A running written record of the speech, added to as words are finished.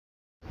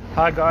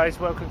Hi guys,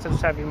 welcome to the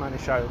Savvy Money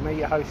Show. Me,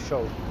 your host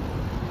Sean.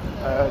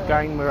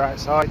 Again, we're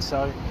outside,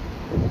 so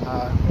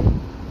I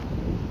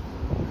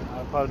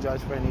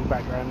apologise for any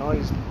background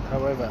noise.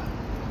 However,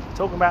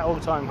 talking about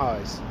all-time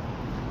highs.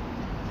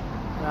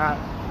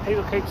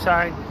 People keep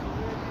saying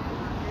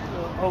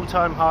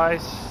all-time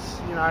highs,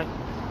 you know,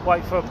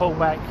 wait for a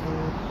pullback,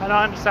 and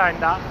I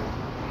understand that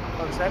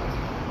concept.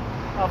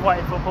 I've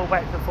waited for a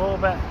pullback before,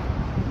 but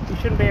you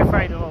shouldn't be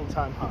afraid of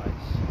all-time highs.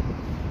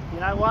 You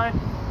know why?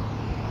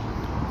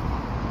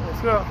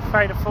 If you're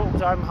afraid of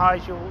all-time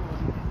highs,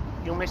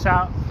 you'll miss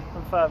out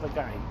on further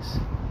gains.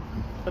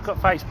 Look at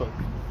Facebook,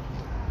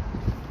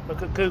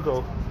 look at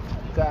Google,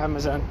 look at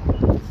Amazon,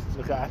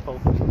 look at Apple,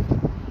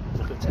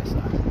 look at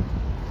Tesla.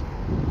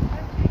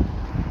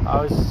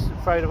 I was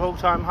afraid of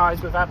all-time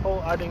highs with Apple.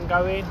 I didn't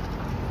go in,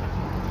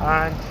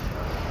 and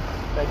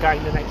they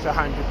gained an extra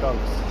 $100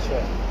 a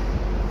share.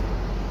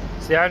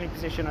 It's the only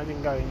position I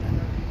didn't go in.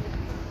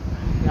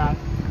 Now,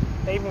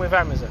 even with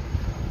Amazon,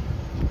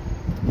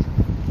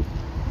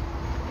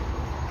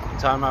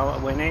 the time I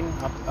went in,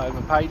 I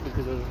overpaid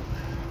because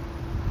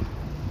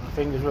my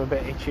fingers were a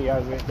bit itchy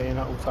over it being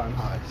at all-time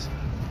highs.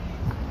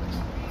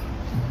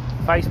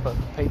 Facebook,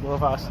 people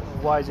have asked,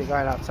 why is it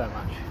going up so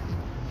much?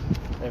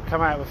 They've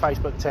come out with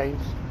Facebook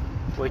Teams,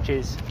 which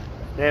is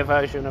their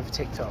version of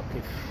TikTok.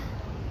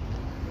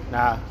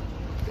 Now,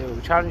 it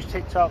will challenge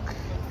TikTok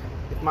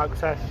if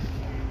Microsoft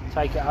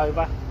take it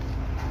over.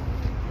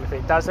 If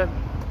it doesn't,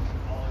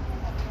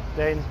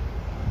 then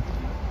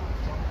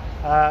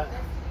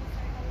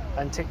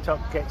and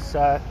TikTok gets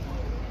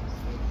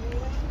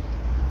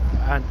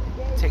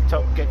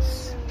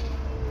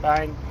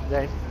banned,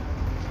 then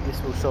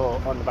this will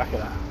soar on the back of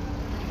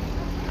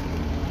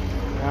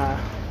that.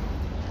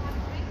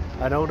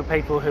 And all the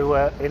people who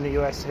were in the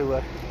US who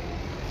were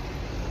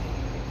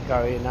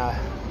going,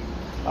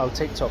 I'll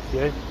TikTok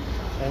you,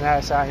 they're now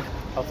saying,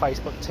 I'll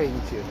Facebook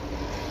Teams you.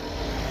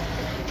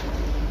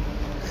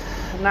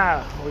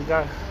 Now we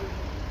go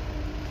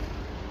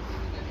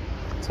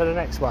to the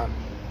next one.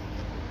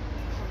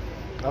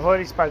 I've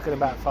already spoken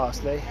about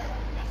Fastly,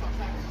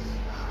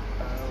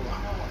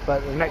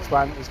 but the next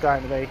one is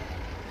going to be,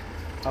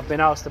 I've been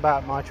asked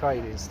about my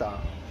trading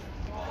style.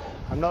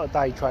 I'm not a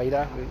day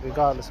trader,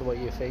 regardless of what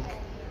you think.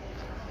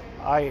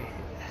 I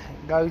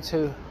go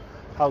to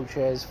hold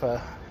shares for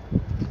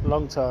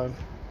long term,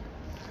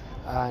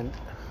 and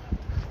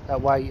that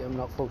way I'm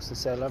not forced to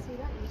sell them.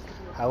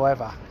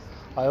 However,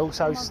 I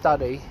also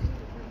study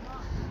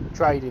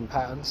trading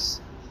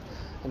patterns,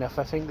 and if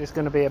I think there's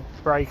going to be a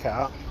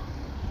breakout,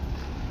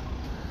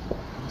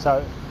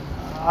 so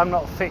I'm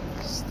not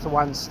fixed to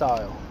one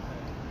style.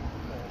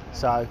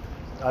 So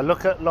I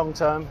look at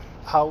long-term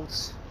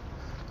holds,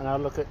 and I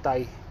look at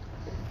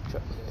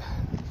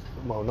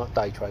not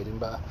day trading,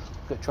 but I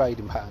look at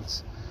trading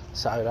patterns.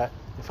 So that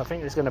if I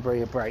think there's going to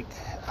be a break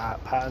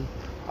pattern,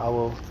 I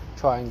will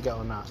try and get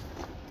on that.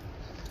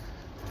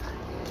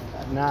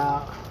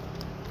 Now,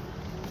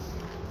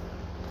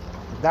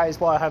 that is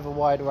why I have a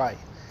wide array.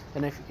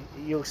 And if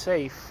you'll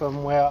see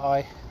from where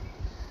I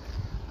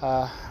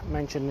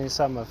mentioned in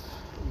some of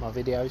my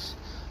videos,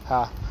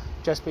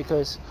 just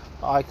because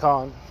I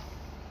can't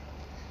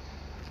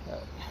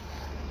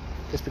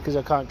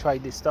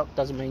trade this stock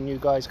doesn't mean you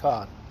guys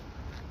can't.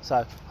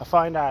 So I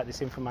find out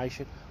this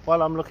information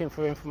while I'm looking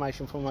for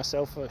information for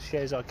myself for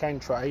shares I can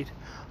trade.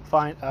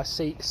 I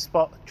see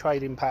spot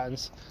trading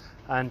patterns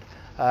and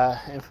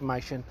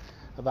information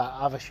about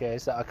other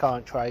shares that I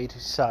can't trade.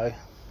 So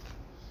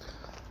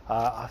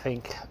I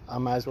think I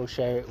may as well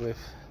share it with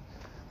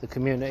the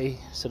community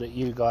so that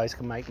you guys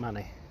can make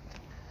money.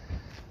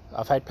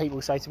 I've had people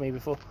say to me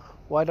before,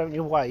 why don't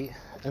you wait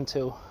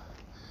until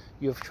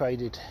you've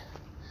traded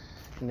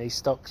in these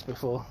stocks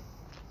before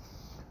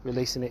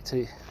releasing it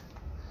to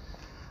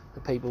the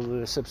people who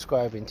are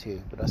subscribing to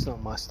you? But that's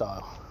not my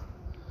style.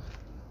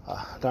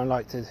 I don't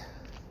like to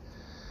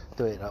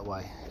do it that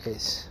way.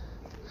 It's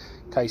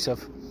a case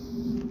of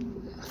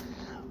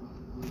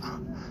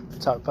the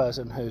type of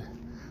person who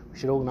we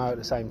should all know at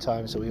the same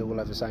time, so we all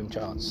have the same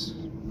chance.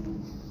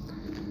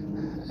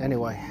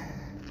 Anyway,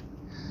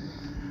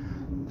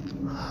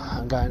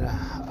 I'm going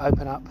to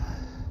open up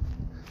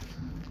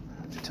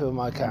two of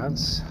my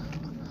accounts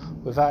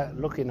without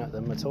looking at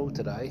them at all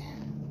today.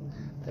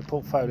 They're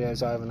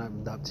portfolios I haven't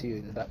opened up to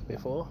you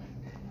before,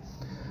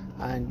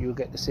 and you'll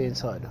get to see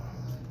inside them.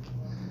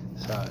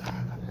 So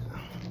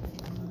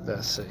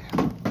let's see.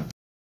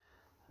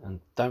 And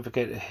don't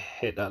forget to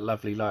hit that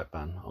lovely like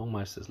button,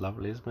 almost as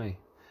lovely as me.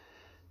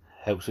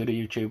 Helps with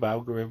the YouTube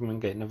algorithm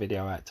and getting the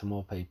video out to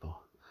more people.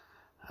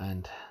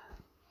 And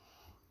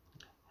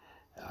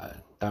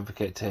don't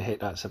forget to hit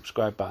that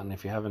subscribe button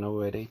if you haven't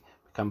already.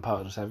 Become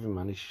part of the Savvy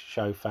Money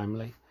Show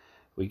family.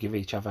 We give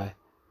each other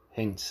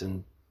hints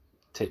and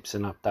tips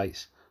and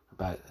updates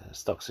about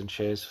stocks and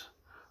shares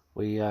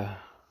we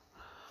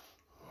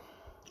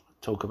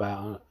talk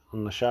about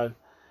on the show.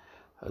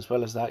 As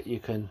well as that, you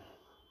can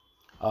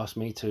ask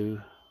me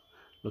to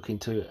look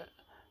into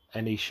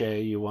any share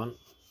you want,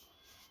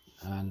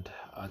 and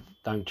I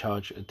don't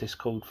charge a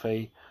Discord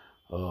fee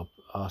or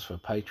ask for a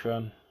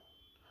Patreon.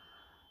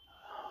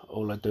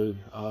 All I do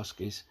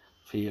ask is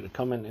for you to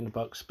comment in the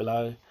box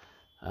below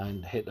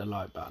and hit the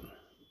like button.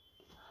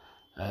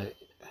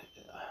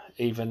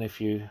 Even if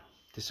you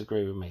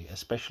disagree with me,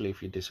 especially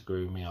if you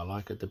disagree with me, I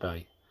like a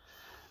debate.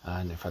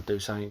 And if I do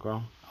something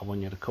wrong, I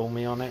want you to call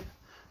me on it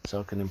so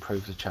I can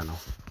improve the channel.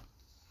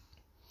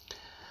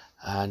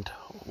 And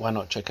why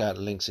not check out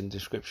the links in the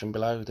description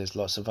below? There's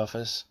lots of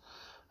others.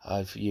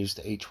 I've used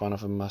each one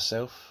of them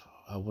myself.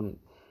 I wouldn't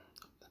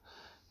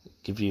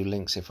give you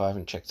links if I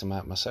haven't checked them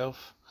out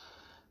myself.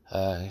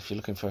 If you're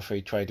looking for a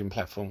free trading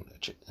platform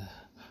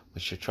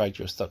which should trade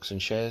your stocks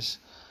and shares,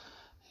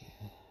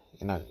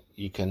 you know,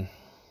 you can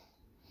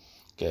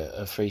get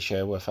a free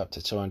share worth up to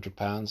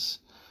 £200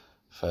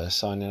 for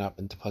signing up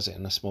and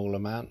depositing a small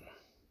amount.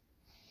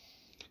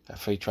 A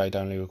free trade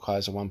only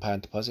requires a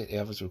 £1 deposit. The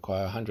others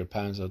require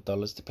 £100 or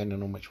dollars,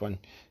 depending on which one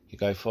you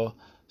go for.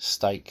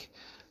 Stake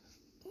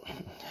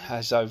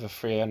has over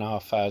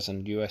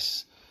 3,500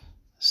 US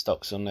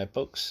stocks on their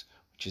books,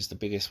 which is the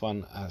biggest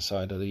one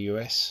outside of the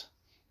US.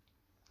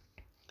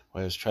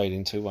 Whereas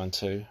Trading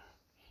 212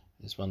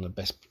 is one of the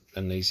best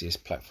and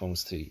easiest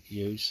platforms to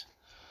use.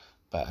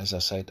 But as I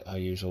said, I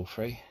use all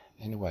three.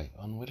 Anyway,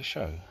 on with the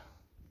show.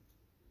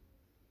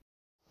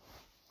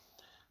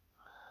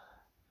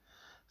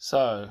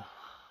 So,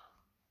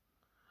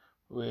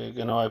 we're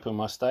going to open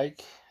my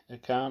stake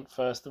account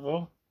first of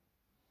all.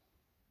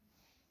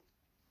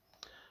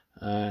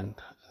 And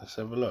let's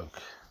have a look.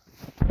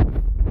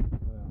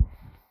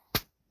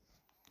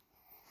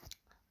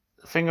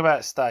 The thing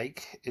about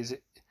stake is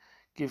it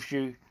gives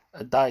you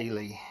a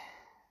daily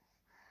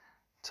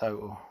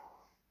total.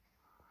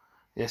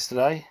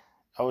 Yesterday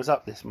I was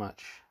up this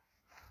much.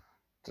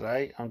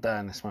 Today I'm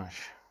down this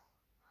much.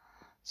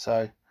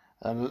 So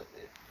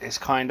it's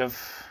kind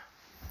of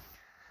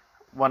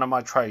one of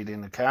my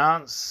trading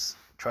accounts,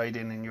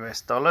 trading in US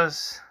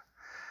dollars.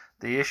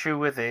 The issue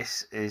with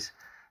this is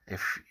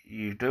if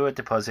you do a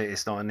deposit,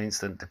 it's not an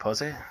instant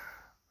deposit.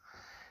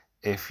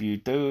 If you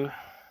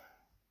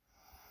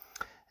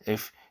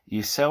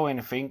sell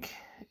anything,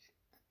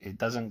 it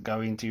doesn't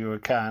go into your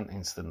account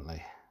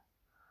instantly.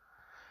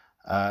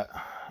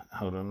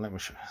 Hold on, let me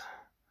show you.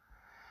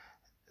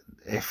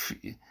 If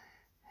you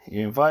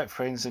invite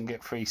friends and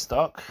get free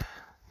stock,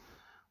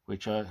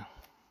 which I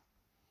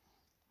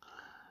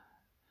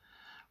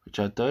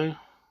do,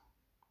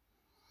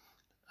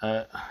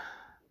 the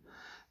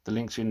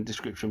links are in the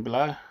description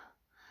below.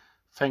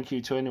 Thank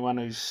you to anyone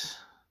who's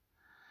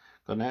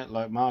gone out,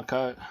 like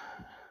Marco.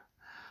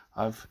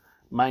 I've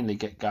mainly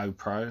get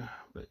GoPro,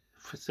 but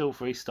for still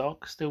free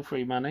stock, still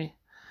free money.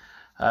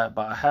 But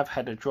I have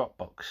had a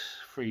Dropbox,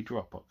 free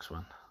Dropbox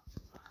one,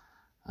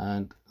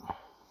 and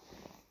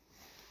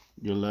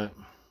you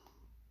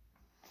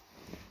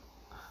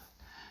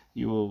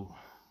will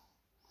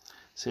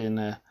see in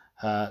there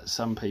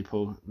some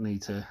people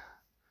need to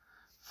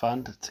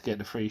fund to get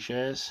the free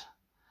shares.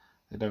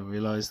 They don't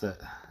realise that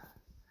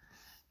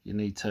you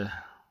need to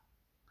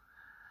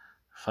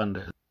fund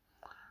it.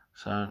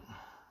 So,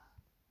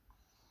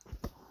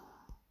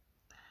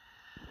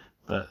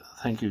 but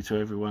thank you to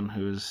everyone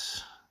who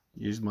has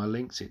used my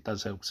links. It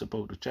does help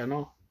support the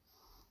channel.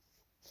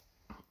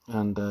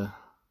 And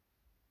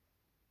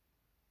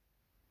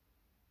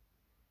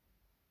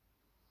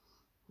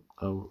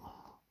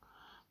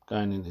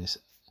going in this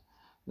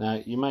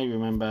now, you may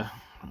remember,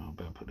 I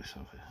better put this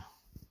over here,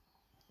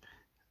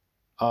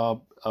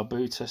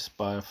 Arbutus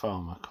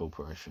Biopharma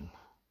Corporation.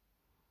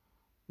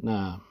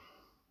 Now,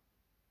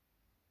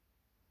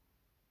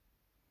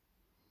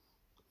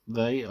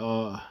 they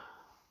are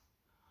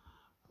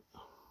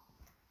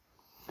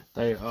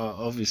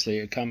obviously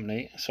a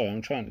company. Sorry,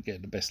 I'm trying to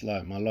get the best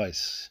light.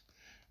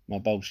 My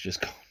bulb's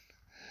just gone,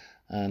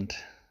 and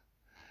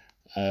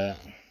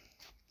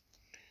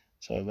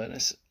sorry about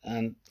this.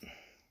 And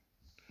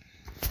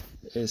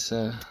it's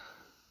right,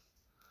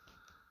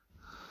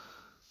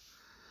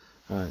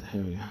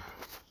 here we go.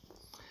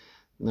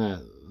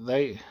 Now,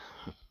 they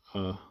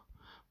are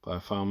by a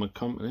pharma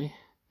company.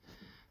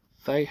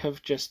 They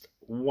have just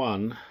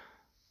won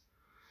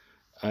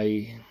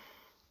a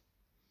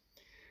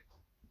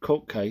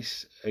court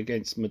case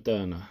against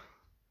Moderna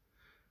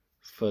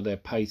for their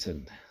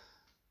patent.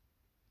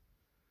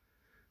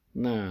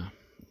 Now,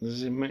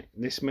 does this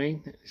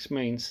mean? This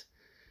means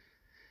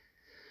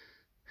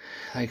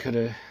they could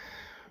have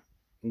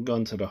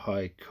gone to the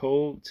High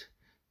Court,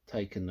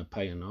 taken the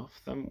patent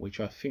off them, which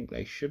I think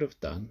they should have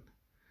done.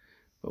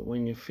 But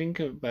when you think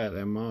about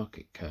their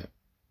market cap,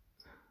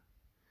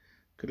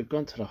 could have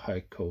gone to the High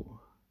Court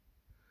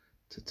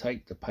to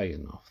take the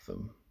patent off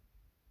them,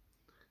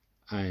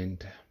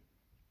 and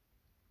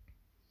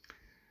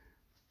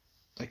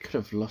they could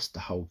have lost the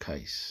whole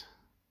case.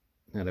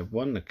 Now they've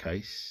won the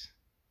case,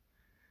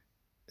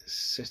 it's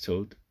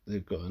settled,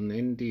 they've got an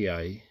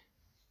NDA,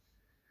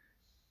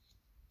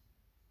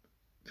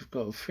 they've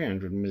got a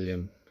 $300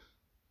 million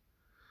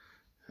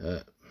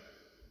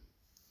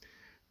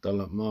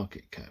dollar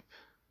market cap.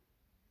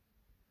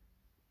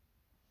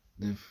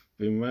 They've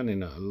been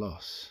running at a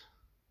loss.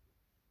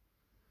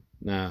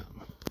 Now,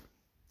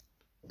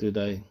 do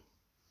they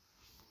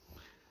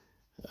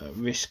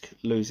risk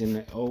losing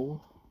it all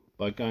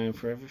by going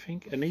for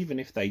everything? And even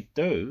if they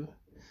do,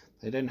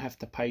 they then have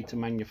to pay to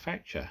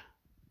manufacture.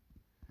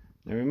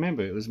 Now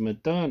remember, it was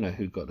Moderna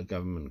who got the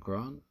government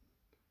grant,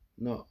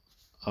 not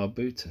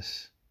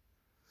Arbutus.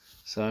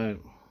 So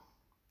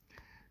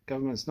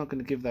government's not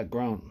going to give that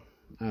grant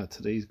out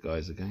to these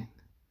guys again.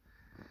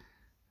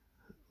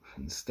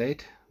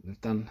 Instead,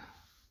 they've done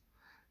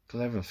a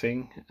clever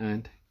thing,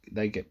 and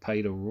they get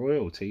paid a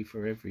royalty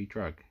for every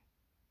drug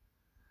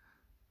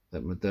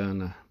that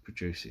Moderna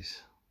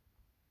produces.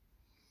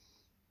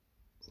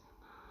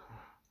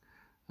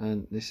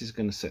 And this is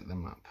going to set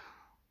them up.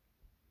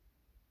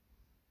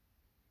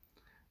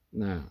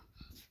 Now,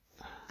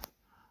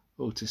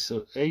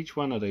 so each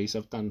one of these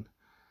I've done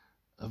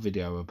a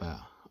video about.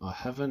 I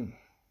haven't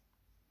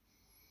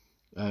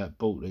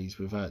bought these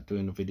without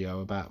doing a video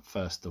about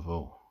first of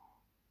all.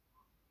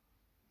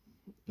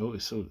 Oh,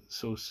 it's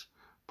source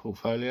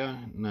portfolio.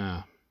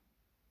 Now,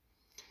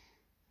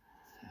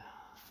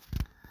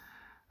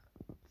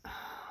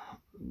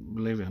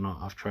 believe it or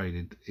not, I've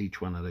traded each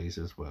one of these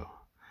as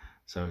well.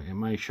 So it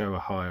may show a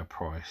higher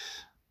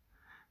price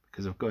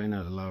because I've got in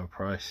at a lower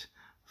price,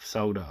 I've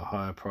sold at a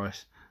higher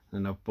price,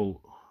 and I've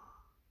bought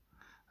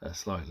at a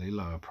slightly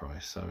lower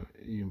price. So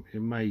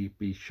it may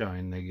be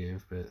showing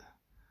negative, but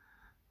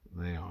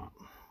they aren't.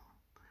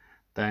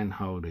 Dan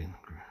Holding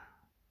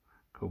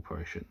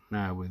Corporation.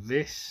 Now with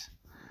this,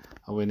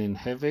 I went in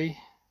heavy.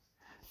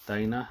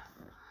 Dana,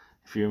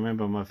 if you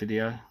remember my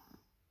video.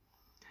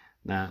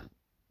 Now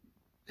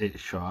it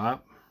shot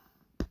up,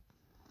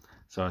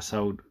 so I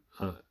sold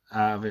out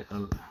of it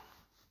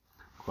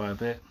quite a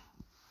bit,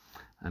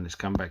 and it's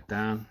come back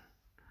down.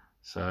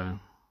 So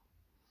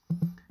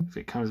if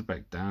it comes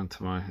back down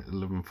to my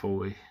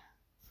 1140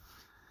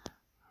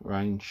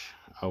 range,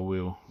 I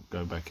will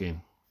go back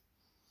in.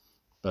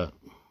 But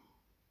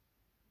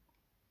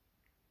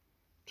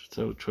to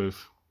tell the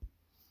truth,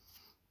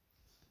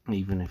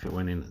 even if it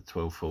went in at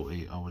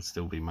 1240, I would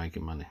still be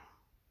making money.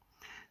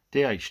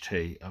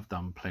 DHT, I've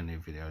done plenty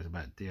of videos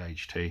about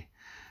DHT.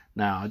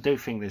 Now I do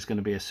think there's going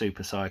to be a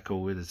super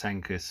cycle with the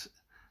tankers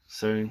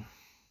soon,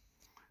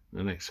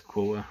 the next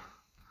quarter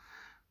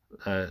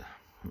to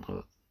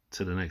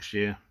the next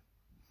year.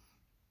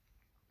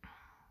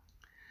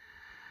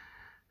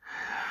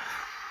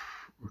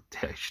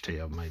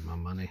 DHT, I've made my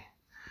money.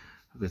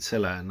 I could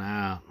sell out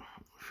now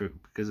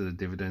because of the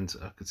dividends.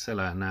 I could sell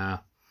out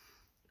now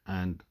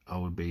and I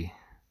would be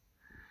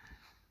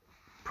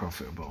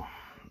profitable,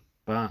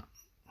 but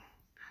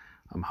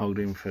I'm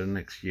holding for the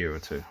next year or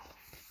two.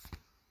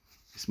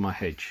 It's my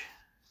hedge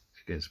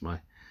against my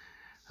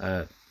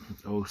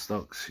all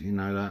stocks, you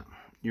know that.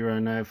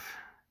 Euronav,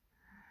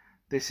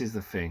 this is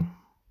the thing.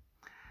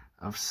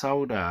 I've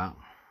sold out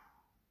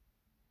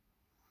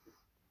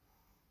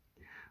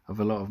of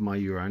a lot of my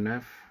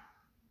Euronav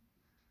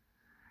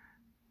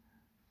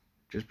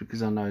just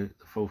because I know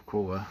the fourth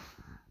quarter,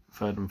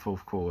 third and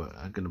fourth quarter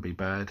are going to be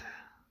bad,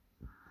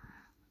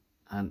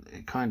 and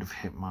it kind of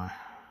hit my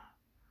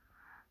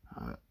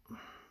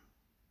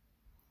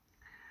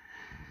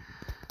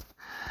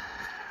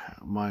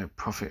my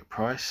profit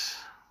price.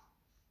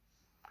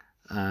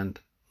 And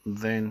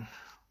then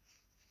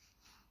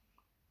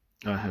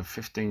I have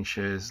 15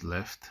 shares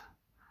left.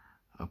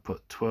 I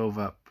put 12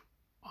 up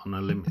on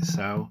a limit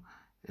sale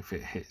if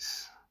it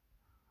hits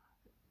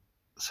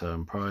a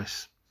certain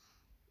price,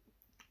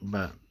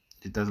 but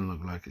it doesn't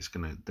look like it's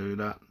going to do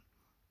that.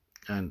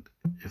 And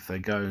if they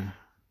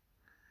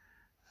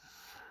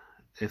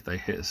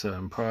hit a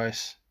certain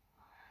price,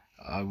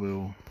 I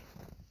will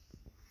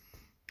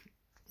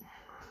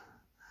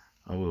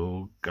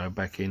go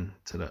back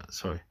into that.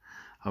 Sorry,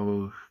 I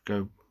will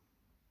go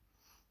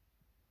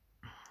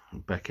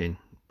back in,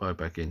 buy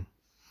back in.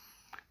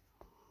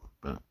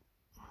 But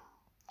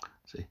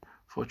see,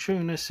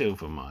 Fortuna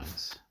Silver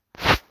Mines,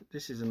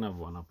 this is another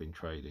one I've been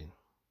trading.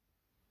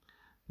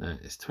 Now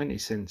it's 20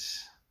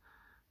 cents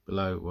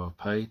below what I've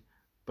paid,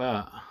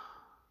 but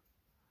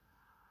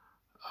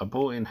I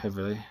bought in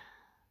heavily.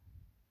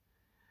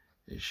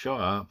 It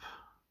shot up.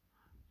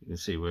 You can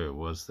see where it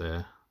was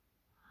there.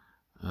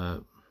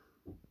 Let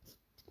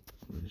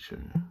me show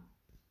you.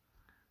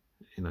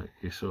 You know,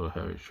 you saw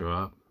how it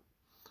shot up.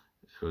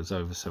 It was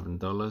over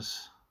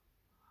 $7.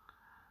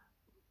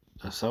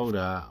 I sold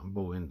out and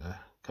bought into a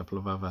couple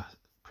of other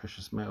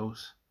precious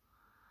metals.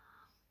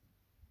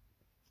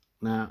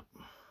 Now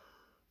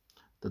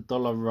the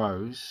dollar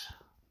rose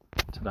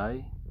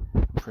today.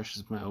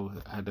 Precious metal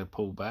had a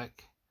pullback,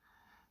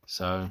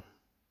 so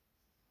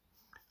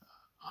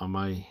I'm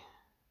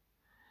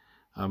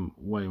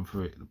waiting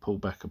for it to pull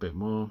back a bit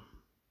more,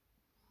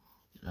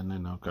 and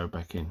then I'll go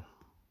back in.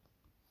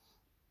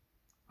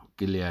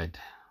 Gilead.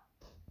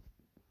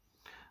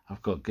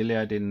 I've got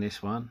Gilead in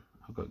this one.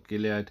 I've got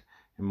Gilead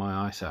in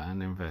my ISA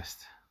and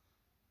Invest.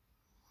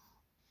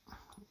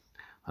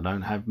 I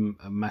don't have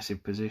a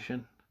massive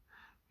position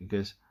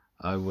because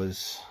I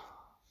was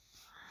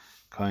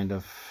kind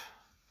of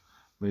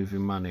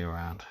moving money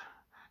around.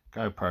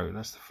 GoPro,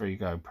 that's the free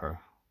GoPro.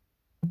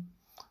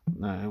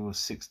 No, it was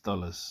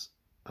 $6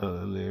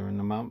 earlier in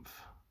the month.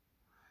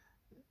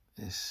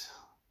 It's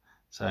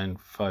saying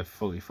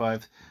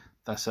 $5.45.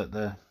 That's at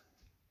the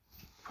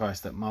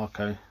price that I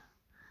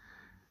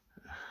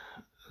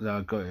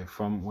got it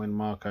from when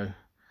Marco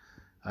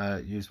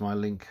used my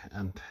link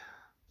and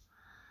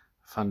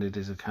funded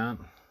his account.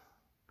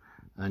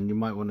 And you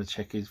might want to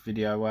check his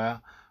video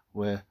out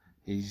where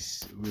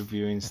he's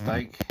reviewing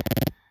steak.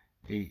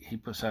 He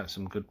puts out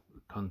some good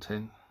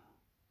content.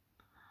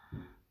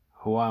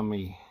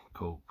 Huami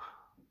Corp.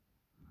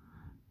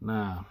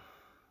 Now,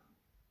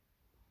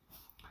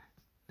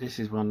 this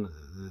is one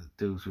that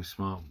deals with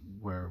smart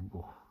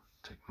wearable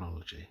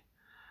technology.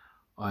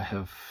 I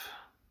have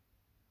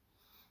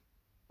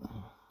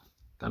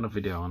done a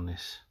video on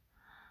this.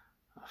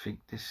 I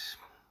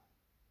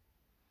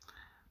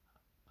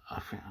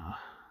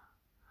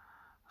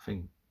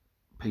think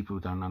people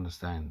don't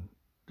understand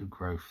the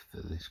growth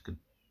that this could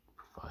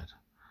provide.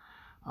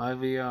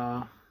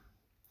 IVR,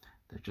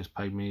 they've just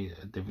paid me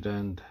a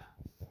dividend,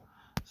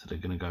 so they're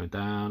going to go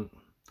down.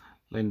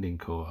 Lending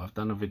Corp, I've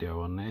done a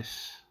video on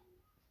this.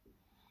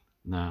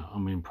 Now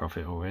I'm in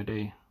profit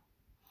already.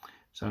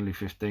 It's only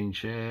 15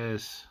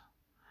 shares.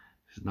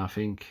 It's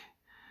nothing.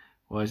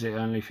 Why is it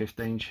only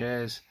 15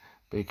 shares?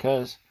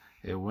 Because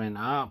it went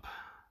up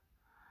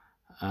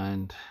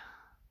and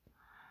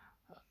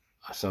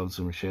I sold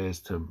some shares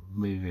to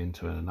move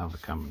into another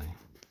company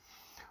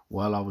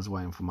while I was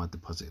waiting for my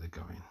deposit to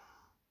go in.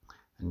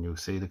 And you'll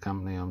see the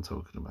company I'm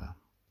talking about.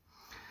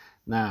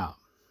 Now,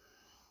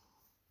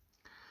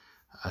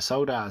 I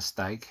sold out of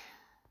Steak.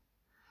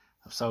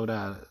 I've sold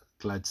out of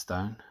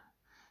Gladstone.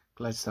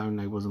 Gladstone,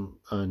 they wasn't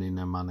earning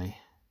their money.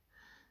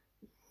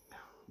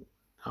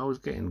 I was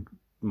getting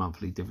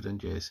monthly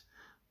dividend years,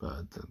 but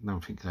I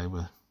don't think they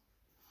were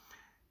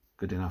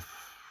good enough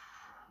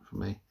for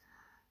me.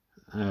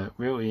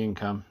 Realty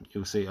Income,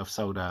 you'll see I've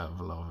sold out of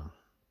a lot of them.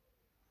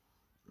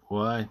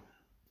 Why?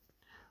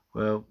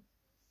 Well,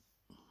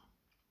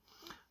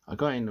 I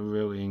got into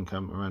Realty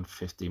Income around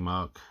 50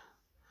 mark.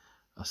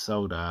 I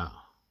sold out,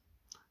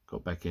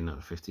 got back in at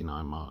the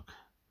 59 mark.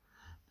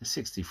 There's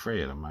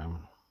 63 at the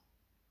moment.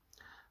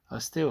 I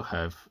still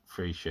have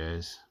 3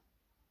 shares,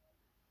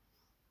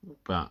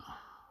 but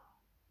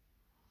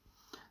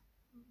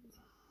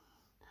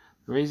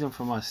the reason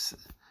for my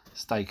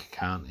stake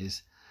account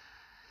is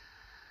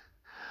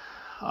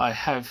I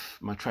have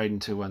my Trading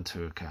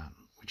 212 account,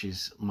 which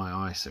is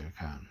my ISA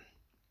account.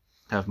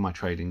 I have my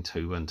Trading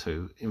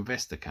 212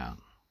 Invest account.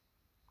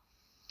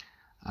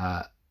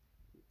 I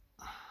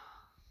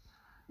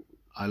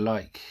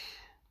like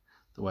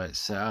the way it's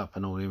set up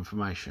and all the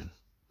information.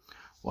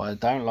 What I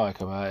don't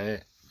like about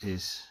it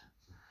is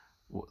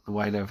the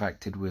way they've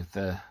acted with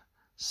the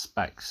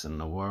Spaqs and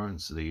the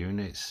warrants of the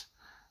units,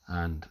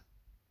 and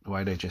the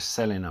way they're just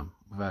selling them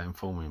without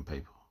informing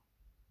people.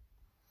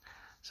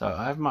 So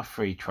I have my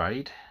free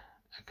trade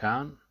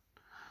account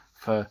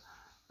for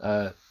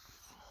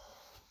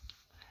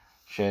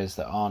shares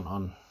that aren't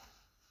on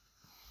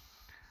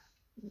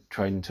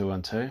Trading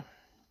 212,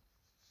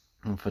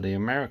 and for the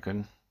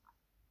American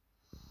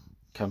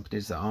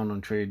companies that aren't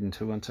on Trading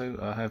 212,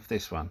 I have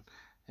this one.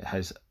 It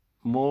has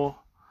more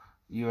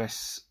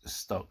US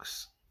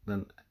stocks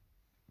than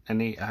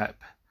any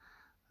app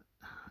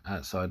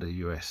outside the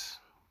US.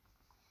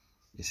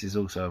 This is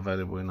also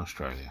available in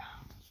Australia.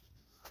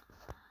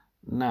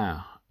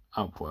 Now,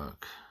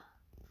 Upwork.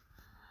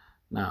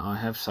 Now, I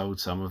have sold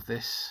some of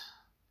this.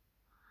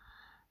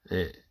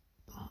 It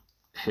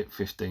hit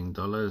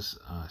 $15.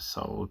 I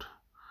sold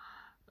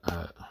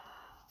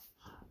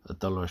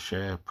 $1 a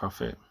share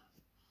profit.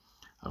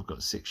 I've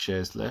got 6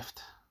 shares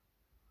left.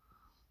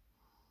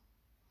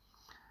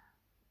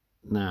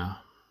 Now,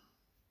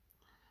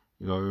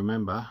 you got to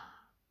remember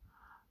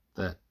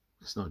that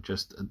it's not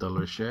just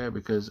 $1 a share,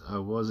 because I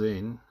was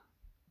in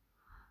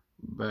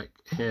back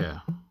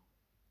here.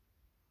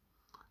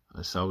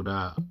 I sold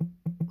out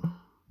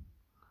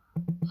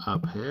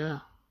up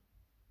here.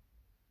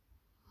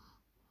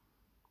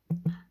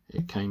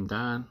 It came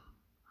down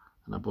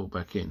and I bought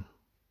back in.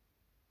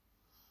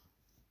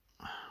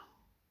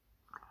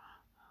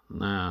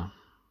 Now,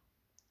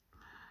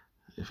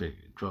 if it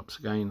drops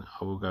again,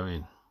 I will go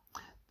in.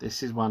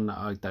 This is one that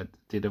I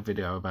did a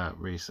video about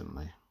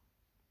recently.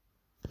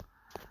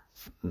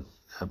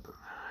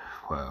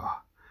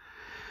 Well,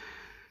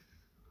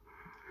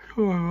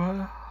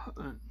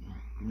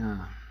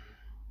 no.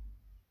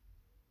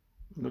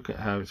 Look at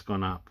how it's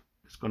gone up.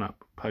 It's gone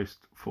up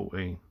post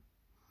 $14.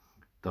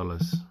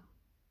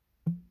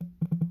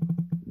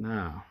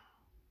 Now,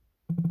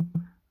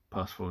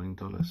 past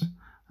 $14,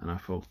 and I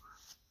thought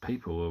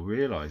people are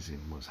realizing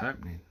what's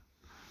happening.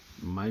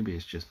 Maybe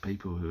it's just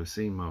people who have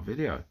seen my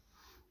video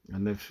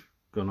and they've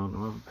gone on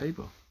to other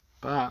people.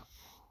 But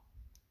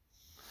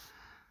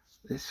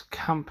this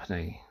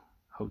company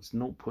holds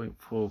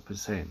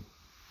 0.4%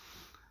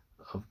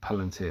 of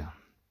Palantir.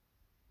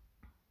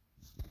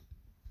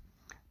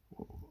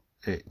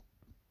 It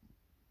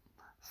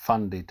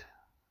funded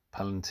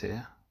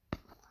Palantir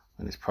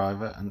when it's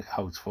private, and it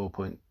holds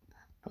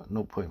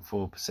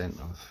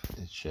 0.4% of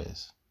its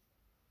shares.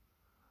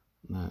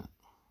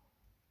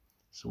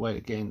 It's a way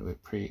to get into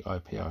it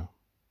pre-IPO.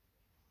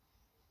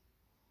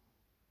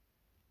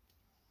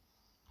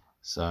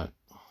 So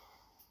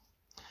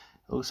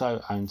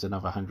also owns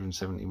another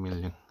 $170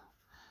 million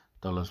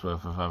worth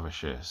of other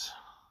shares.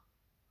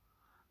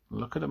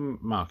 Look at the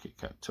market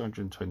cap,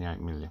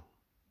 228 million.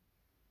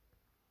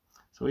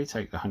 So we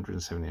take the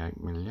 $178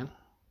 million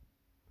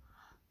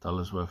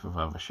worth of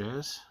other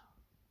shares,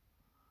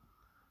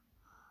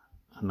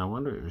 and no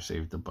wonder it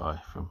received a buy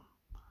from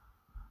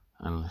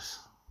analysts.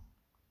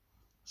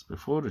 It's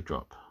before the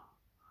drop.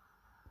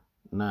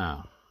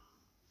 Now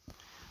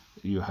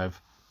you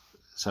have,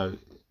 so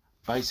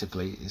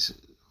basically it's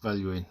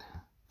valuing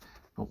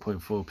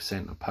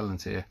 0.4% of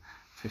Palantir,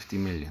 50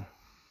 million,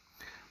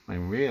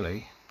 when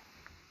really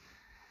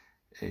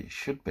it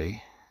should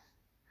be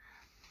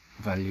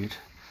valued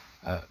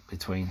at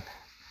between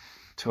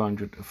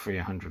 200 to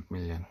 300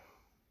 million.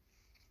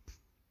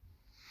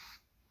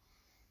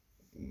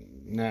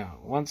 Now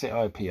once it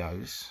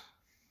IPOs,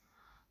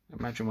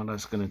 imagine what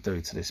that's going to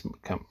do to this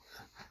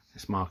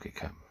market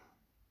cap,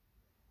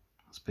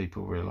 as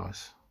people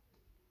realise.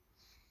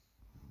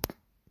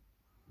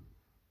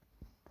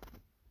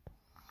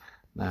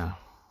 Now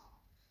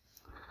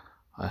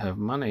I have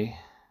money.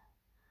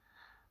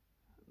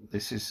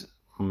 This is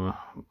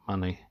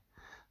money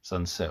that's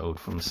unsettled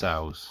from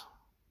sales.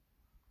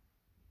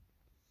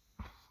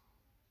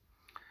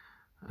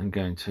 I'm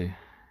going to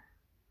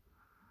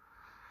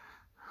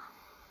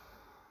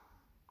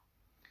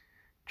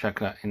chuck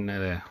that in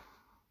there.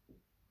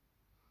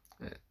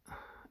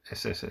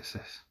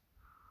 SSSS.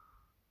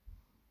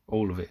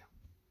 All of it.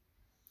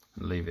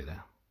 And leave it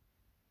there.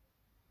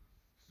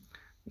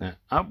 Now,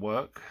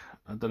 Upwork,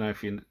 I don't know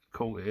if you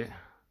caught it,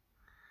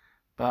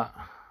 but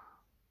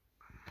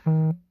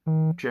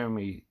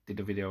Jeremy did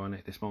a video on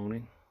it this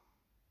morning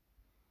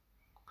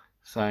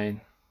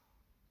saying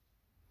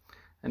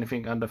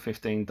anything under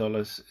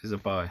 $15 is a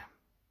buy.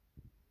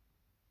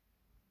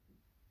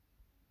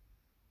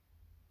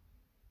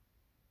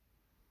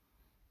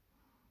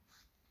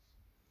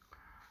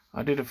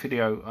 I did a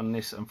video on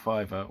this on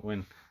Fiverr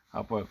when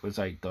Upwork was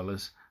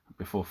 $8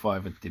 before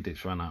Fiverr did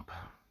its run up.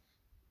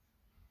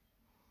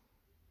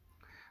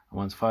 And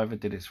once Fiverr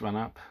did its run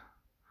up,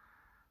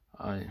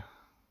 I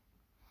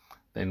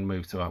then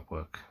moved to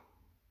Upwork.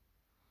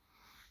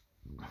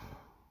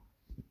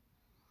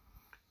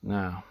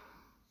 Now,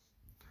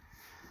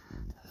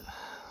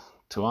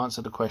 to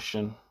answer the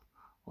question,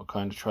 what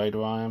kind of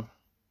trader I am,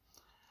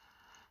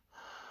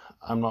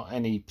 I'm not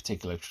any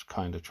particular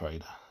kind of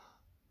trader.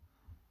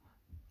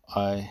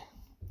 I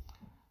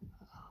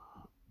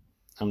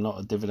am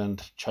not a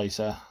dividend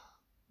chaser.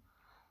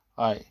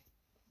 I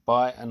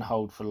buy and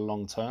hold for the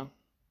long term.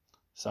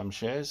 Some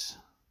shares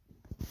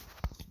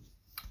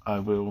I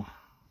will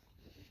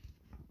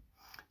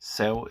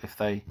sell if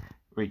they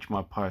reach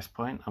my price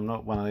point. I'm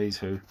not one of these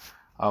who,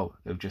 oh,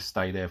 they'll just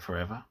stay there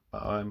forever,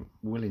 but I'm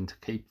willing to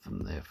keep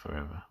them there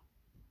forever.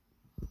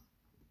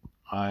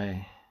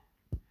 I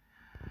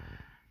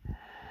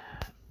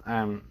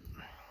am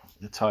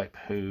the type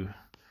who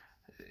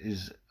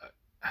is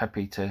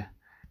happy to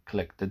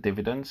collect the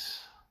dividends.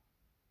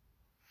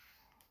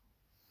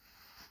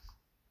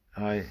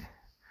 I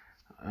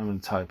am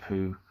the type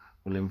who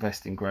will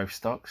invest in growth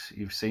stocks.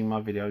 You've seen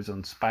my videos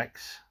on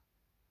Spaqs.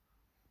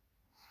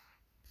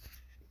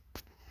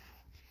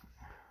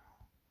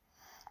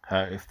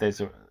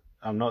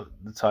 I'm not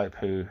the type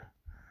who,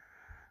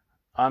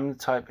 I'm the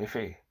type, if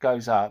it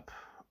goes up,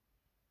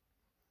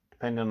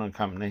 depending on the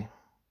company,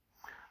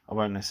 I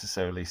won't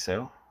necessarily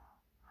sell.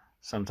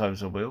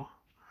 Sometimes I will.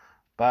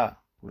 But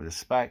with the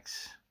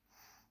Spaqs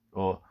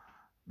or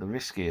the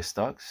riskier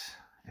stocks,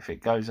 if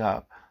it goes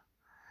up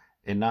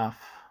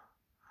enough,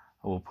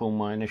 I will pull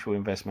my initial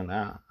investment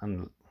out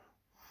and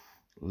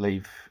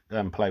leave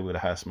and play with the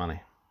house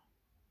money,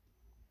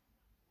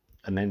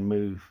 and then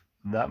move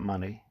that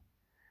money,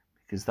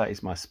 because that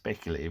is my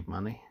speculative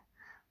money,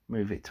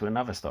 move it to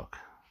another stock,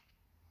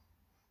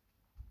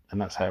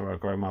 and that's how I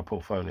grow my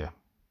portfolio.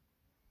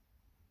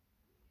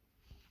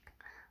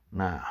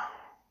 Now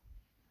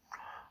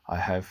I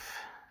have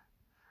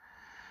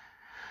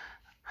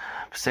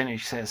a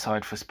percentage set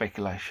aside for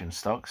speculation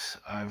stocks.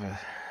 I have a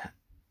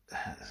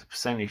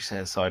percentage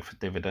set aside for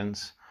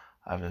dividends.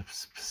 I have a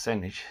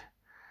percentage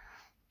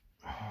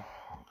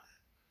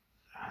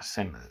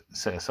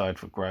set aside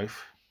for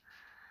growth,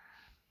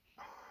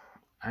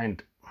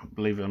 and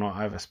believe it or not,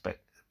 I have a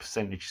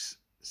percentage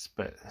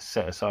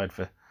set aside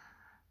for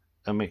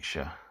a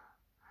mixture,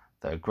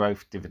 that are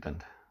growth,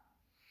 dividend,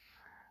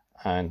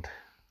 and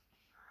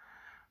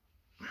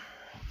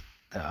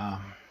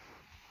that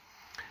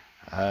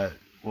are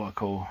what I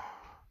call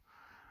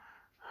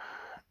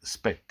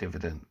spec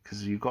dividend,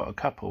 because you've got a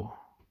couple,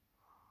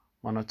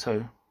 one or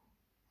two,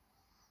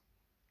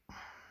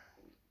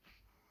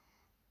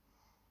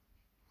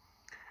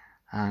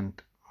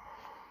 and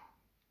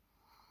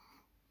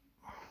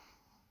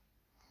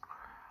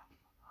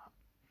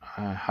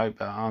I hope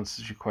that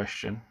answers your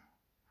question.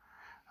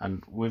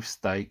 And with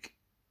stake,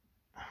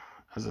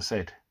 as I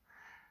said,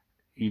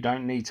 you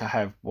don't need to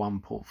have one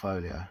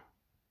portfolio.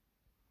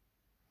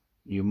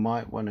 you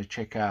might want to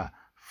check out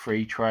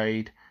free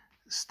trade,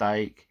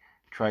 stake,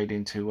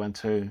 trading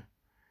 212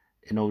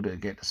 in order to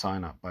get the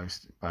sign up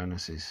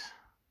bonuses.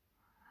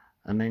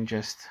 And then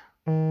just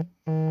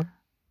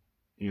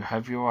you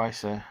have your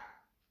ISA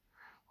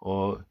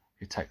or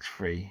your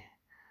tax-free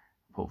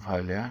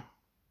portfolio,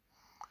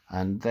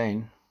 and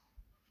then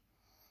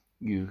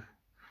you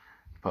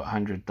put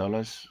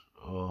 $100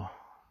 or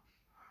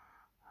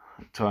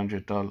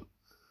 $200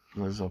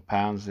 or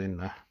pounds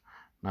in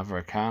another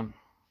account,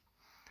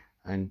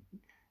 and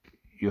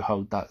you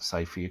hold that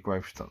safe for your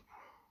growth stock.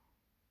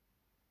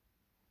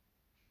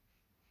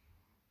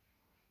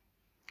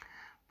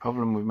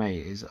 Problem with me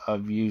is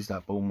I've used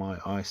up all my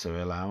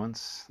ISA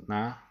allowance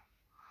now,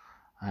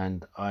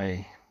 and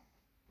I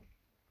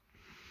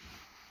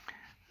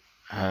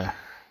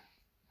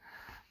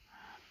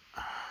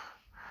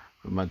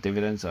with my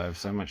dividends, I have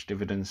so much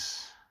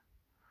dividends,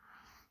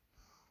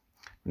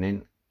 and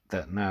in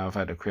that now I've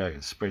had to create a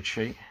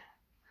spreadsheet,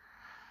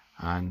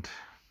 and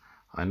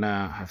I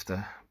now have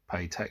to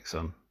pay tax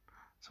on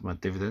some of my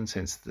dividends,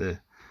 hence the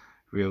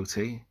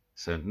realty.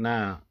 So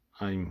now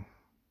I'm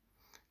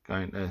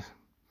going to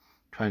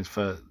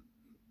transfer,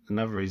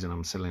 another reason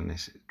I'm selling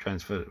this,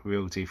 transfer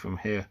realty from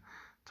here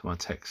to my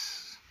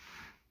tax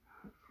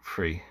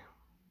free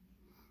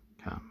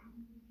account.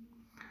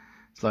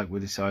 It's like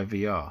with this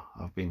IVR,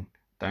 I've been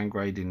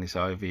downgrading this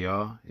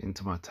IVR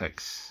into my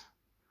tax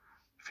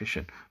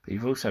efficient, but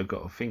you've also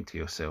got to think to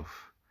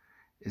yourself,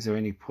 is there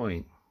any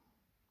point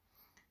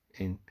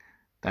in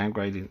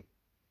downgrading,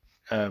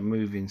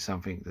 moving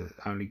something that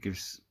only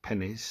gives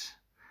pennies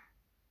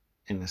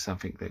into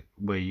something that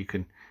where you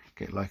can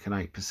get like an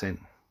 8%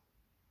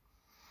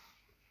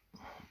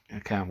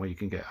 account where you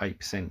can get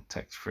 8%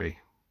 tax free?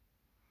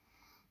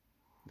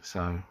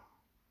 So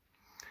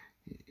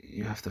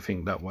you have to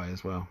think that way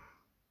as well.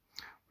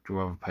 Would you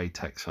rather pay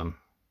tax on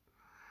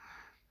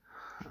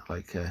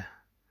like a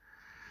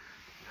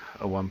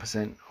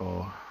 1%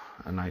 or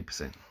an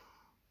 8%?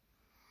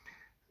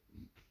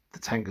 The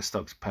tanker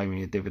stocks pay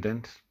me a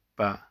dividend,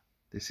 but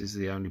this is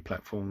the only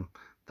platform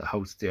that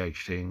holds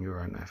DHT and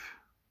EuroNav.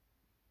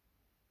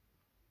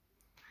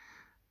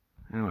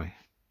 Anyway,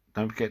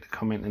 don't forget to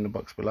comment in the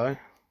box below,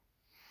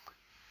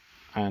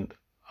 and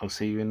I'll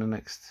see you in the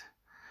next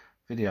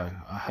video.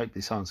 I hope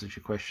this answers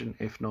your question.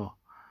 If not,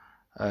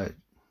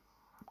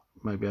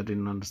 maybe I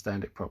didn't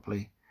understand it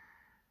properly.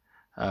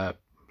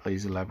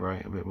 Please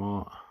elaborate a bit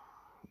more.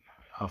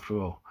 After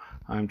all,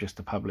 I'm just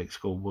a public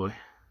school boy,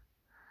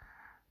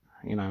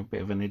 you know, a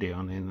bit of an idiot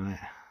on the internet.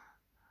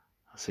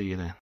 I'll see you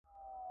then.